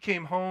funny. She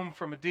came home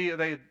from a deal.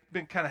 They had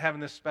been kind of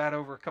having this spat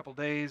over a couple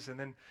days, and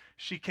then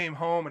she came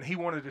home, and he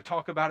wanted to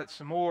talk about it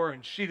some more,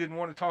 and she didn't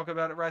want to talk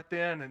about it right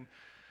then, and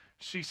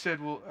she said,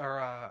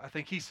 I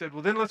think he said,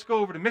 well, then let's go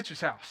over to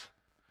Mitch's house.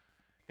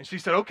 And she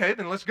said, okay,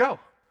 then let's go.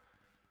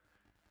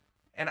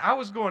 And I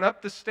was going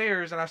up the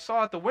stairs, and I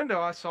saw at the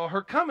window, I saw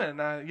her coming.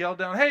 And I yelled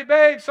down, hey,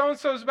 babe,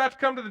 so-and-so's about to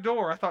come to the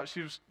door. I thought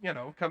she was,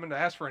 coming to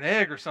ask for an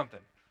egg or something.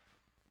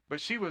 But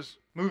she was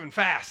moving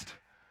fast.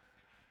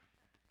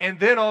 And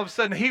then all of a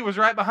sudden, he was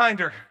right behind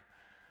her.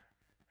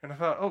 And I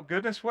thought, oh,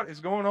 goodness, what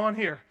is going on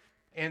here?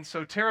 And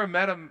so Tara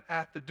met him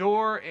at the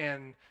door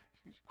and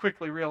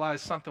quickly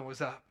realized something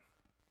was up.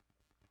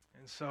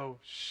 And so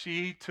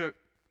she took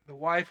the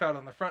wife out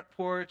on the front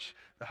porch.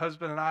 The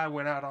husband and I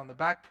went out on the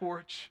back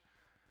porch.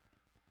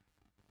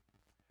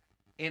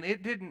 And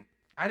it didn't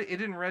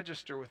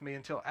register with me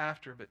until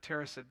after, but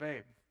Tara said,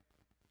 babe,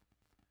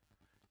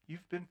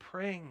 you've been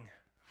praying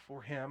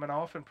for him, and I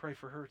often pray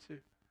for her too.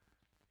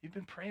 You've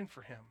been praying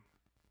for him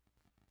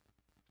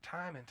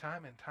time and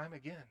time and time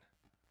again.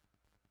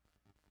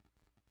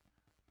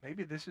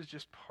 Maybe this is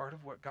just part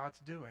of what God's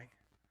doing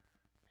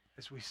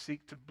as we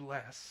seek to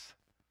bless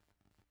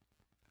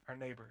our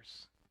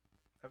neighbors.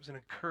 That was an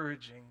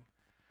encouraging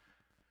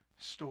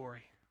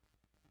story.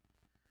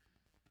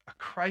 A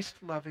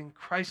Christ-loving,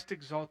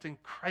 Christ-exalting,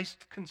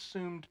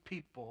 Christ-consumed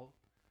people.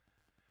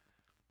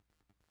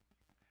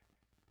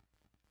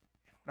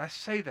 When I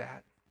say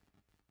that,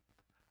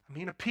 I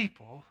mean a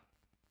people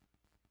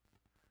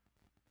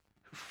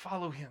who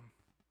follow him,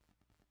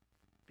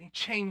 being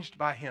changed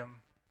by him,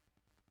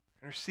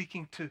 and are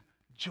seeking to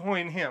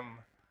join him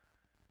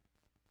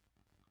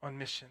on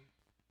mission.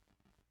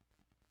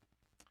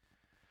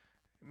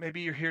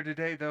 Maybe you're here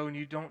today, though, and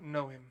you don't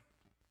know him.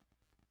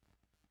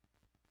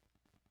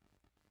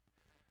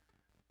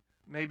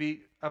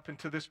 Maybe up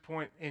until this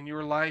point in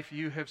your life,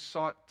 you have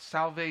sought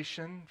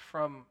salvation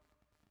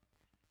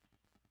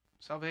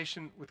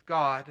with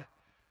God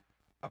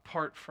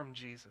apart from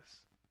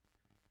Jesus.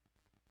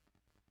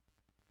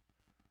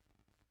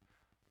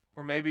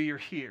 Or maybe you're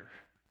here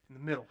in the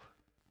middle.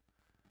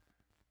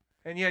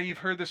 And yeah, you've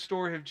heard the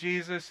story of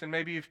Jesus, and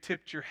maybe you've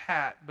tipped your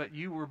hat, but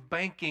you were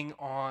banking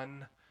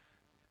on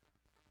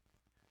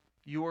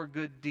your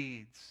good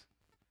deeds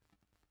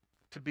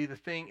to be the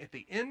thing at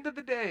the end of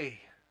the day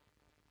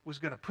was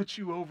going to put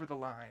you over the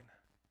line.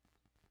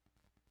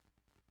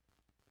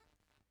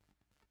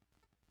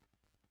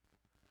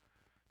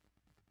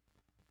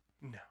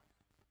 No.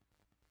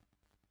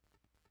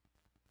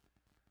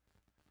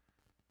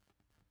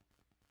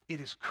 It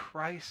is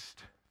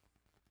Christ,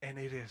 and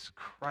it is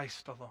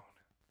Christ alone.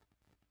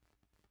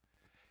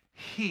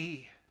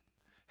 He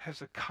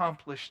has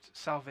accomplished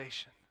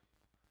salvation.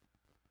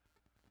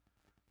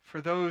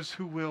 For those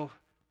who will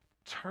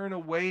turn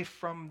away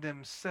from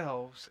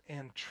themselves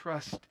and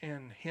trust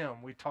in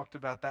him. We talked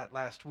about that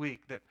last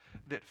week,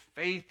 that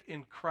faith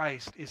in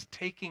Christ is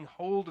taking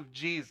hold of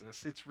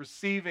Jesus. It's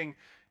receiving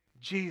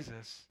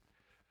Jesus,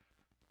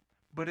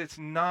 but it's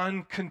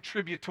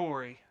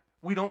non-contributory.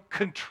 We don't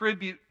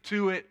contribute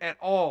to it at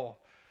all.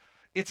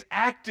 It's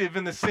active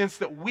in the sense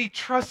that we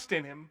trust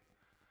in him,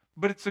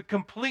 but it's a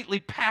completely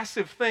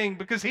passive thing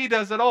because he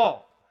does it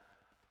all.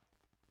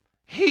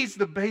 He's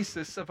the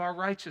basis of our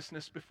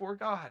righteousness before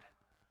God.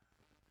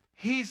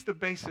 He's the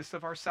basis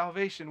of our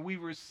salvation. We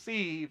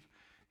receive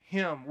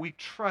him. We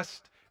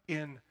trust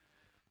in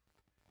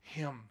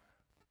him,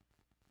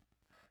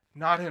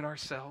 not in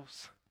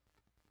ourselves,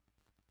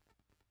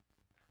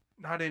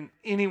 not in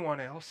anyone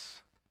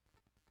else.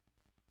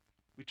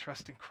 We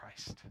trust in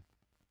Christ.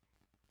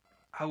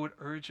 I would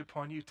urge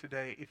upon you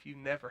today, if you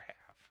never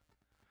have,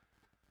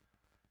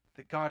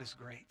 that God is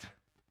great.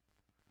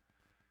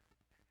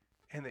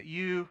 And that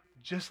you,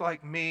 just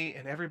like me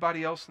and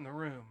everybody else in the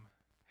room,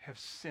 have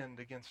sinned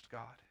against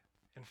God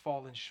and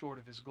fallen short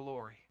of his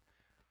glory.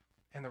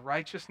 And the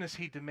righteousness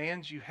he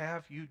demands you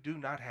have, you do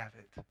not have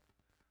it.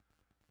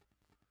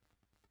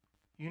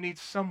 You need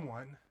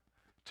someone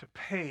to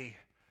pay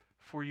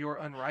for your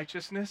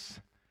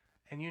unrighteousness,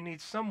 and you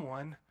need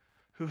someone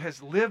who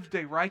has lived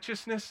a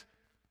righteousness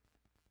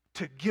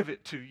to give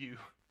it to you.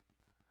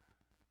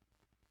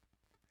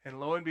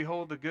 And lo and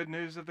behold, the good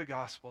news of the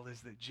gospel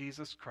is that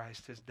Jesus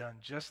Christ has done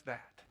just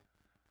that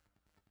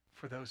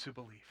for those who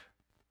believe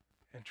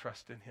and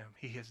trust in him.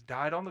 He has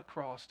died on the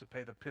cross to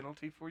pay the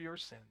penalty for your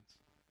sins.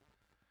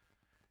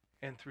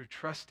 And through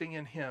trusting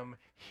in him,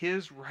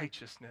 his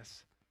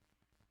righteousness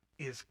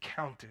is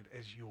counted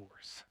as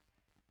yours.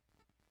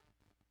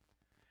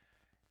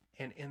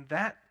 And in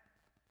that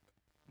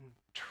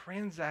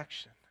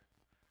transaction,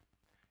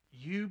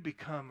 you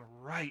become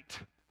right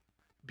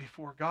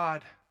before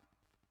God,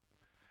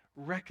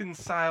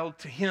 reconciled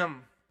to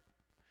him,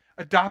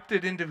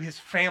 adopted into his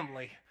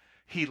family.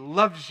 He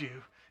loves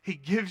you. He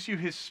gives you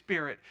his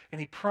Spirit, and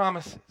he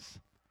promises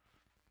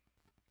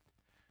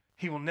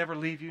he will never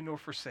leave you nor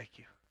forsake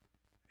you,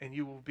 and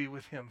you will be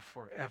with him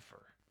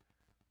forever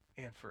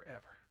and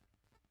forever.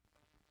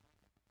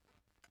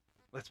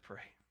 Let's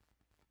pray.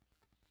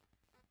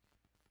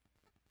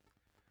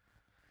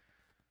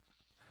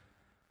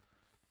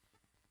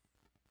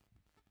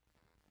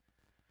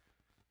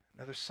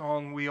 Another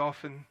song we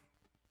often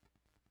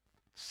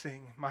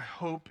sing, my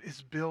hope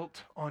is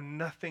built on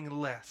nothing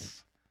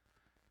less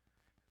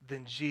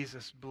than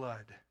Jesus'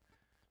 blood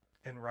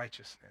and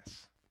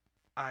righteousness.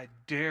 I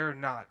dare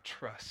not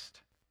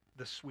trust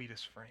the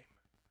sweetest frame,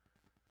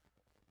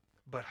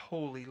 but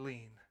wholly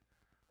lean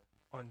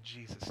on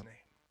Jesus'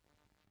 name.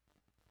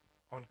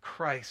 On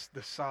Christ,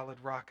 the solid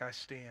rock I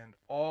stand.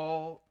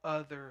 All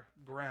other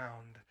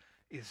ground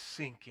is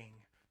sinking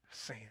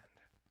sand.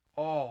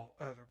 All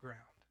other ground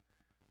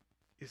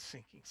is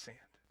sinking sand.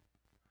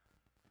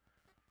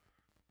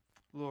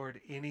 Lord,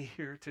 any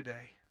here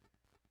today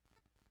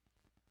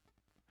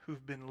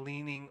who've been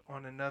leaning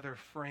on another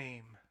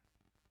frame,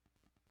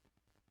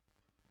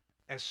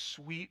 as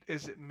sweet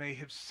as it may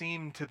have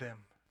seemed to them,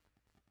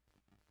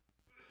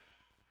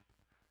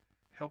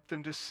 help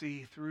them to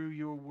see through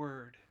your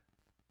word,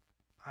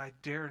 I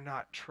dare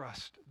not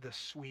trust the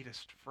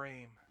sweetest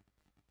frame,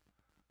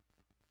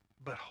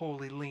 but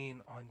wholly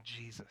lean on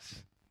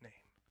Jesus' name.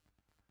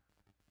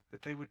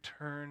 That they would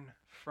turn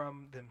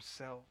from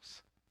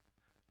themselves,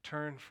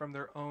 turn from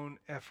their own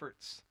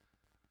efforts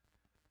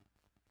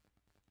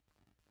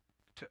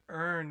to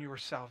earn your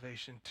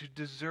salvation, to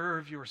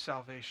deserve your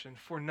salvation,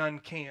 for none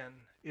can.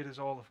 It is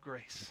all of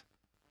grace.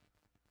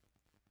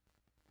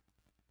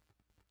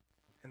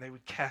 And they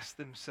would cast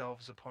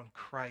themselves upon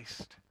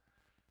Christ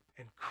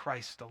and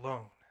Christ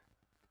alone.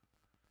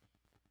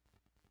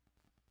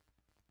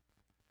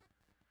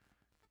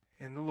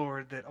 And the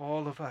Lord, that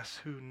all of us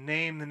who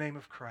name the name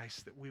of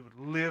Christ, that we would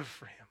live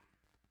for him.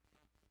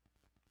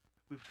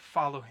 We would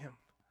follow him.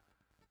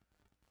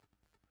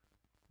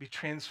 Be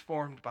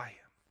transformed by him.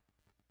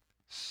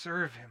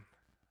 Serve him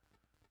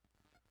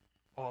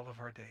all of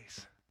our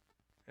days.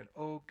 And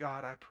oh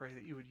God, I pray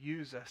that you would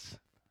use us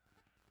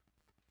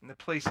in the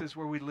places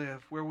where we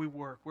live, where we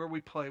work, where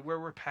we play, where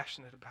we're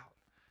passionate about,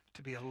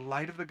 to be a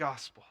light of the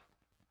gospel,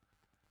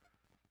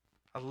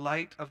 a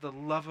light of the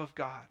love of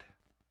God,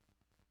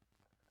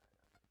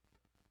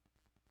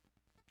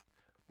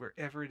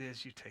 wherever it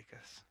is you take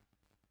us.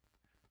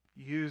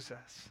 Use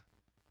us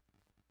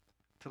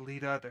to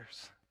lead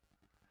others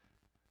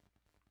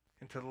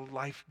into the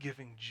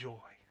life-giving joy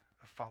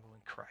of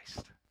following Christ.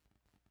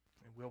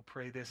 And we'll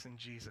pray this in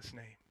Jesus'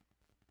 name.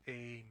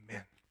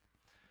 Amen.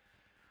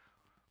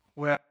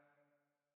 Well,